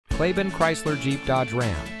Klaben Chrysler Jeep Dodge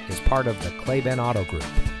Ram is part of the Klaben Auto Group,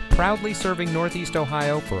 proudly serving Northeast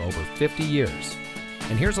Ohio for over 50 years.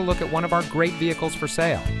 And here's a look at one of our great vehicles for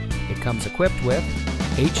sale. It comes equipped with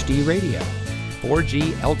HD radio,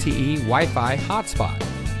 4G LTE Wi-Fi hotspot,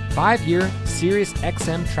 5-year Sirius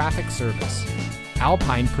XM traffic service,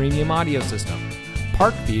 Alpine premium audio system,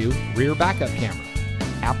 Park View rear backup camera,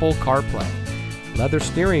 Apple CarPlay, leather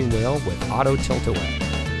steering wheel with auto tilt-away,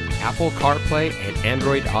 Apple CarPlay and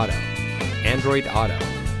Android Auto,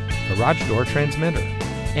 garage door transmitter,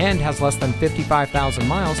 and has less than 55,000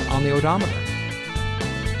 miles on the odometer.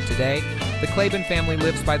 Today, the Klaben family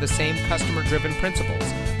lives by the same customer-driven principles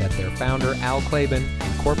that their founder, Al Klaben,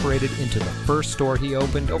 incorporated into the first store he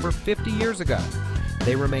opened over 50 years ago.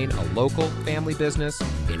 They remain a local family business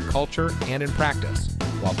in culture and in practice,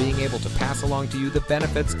 while being able to pass along to you the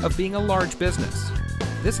benefits of being a large business.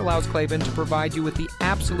 This allows Klaben to provide you with the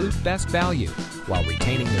absolute best value, while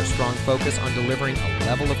retaining their strong focus on delivering a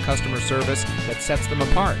level of customer service that sets them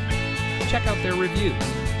apart. Check out their reviews.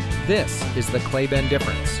 This is the Klaben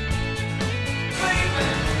difference.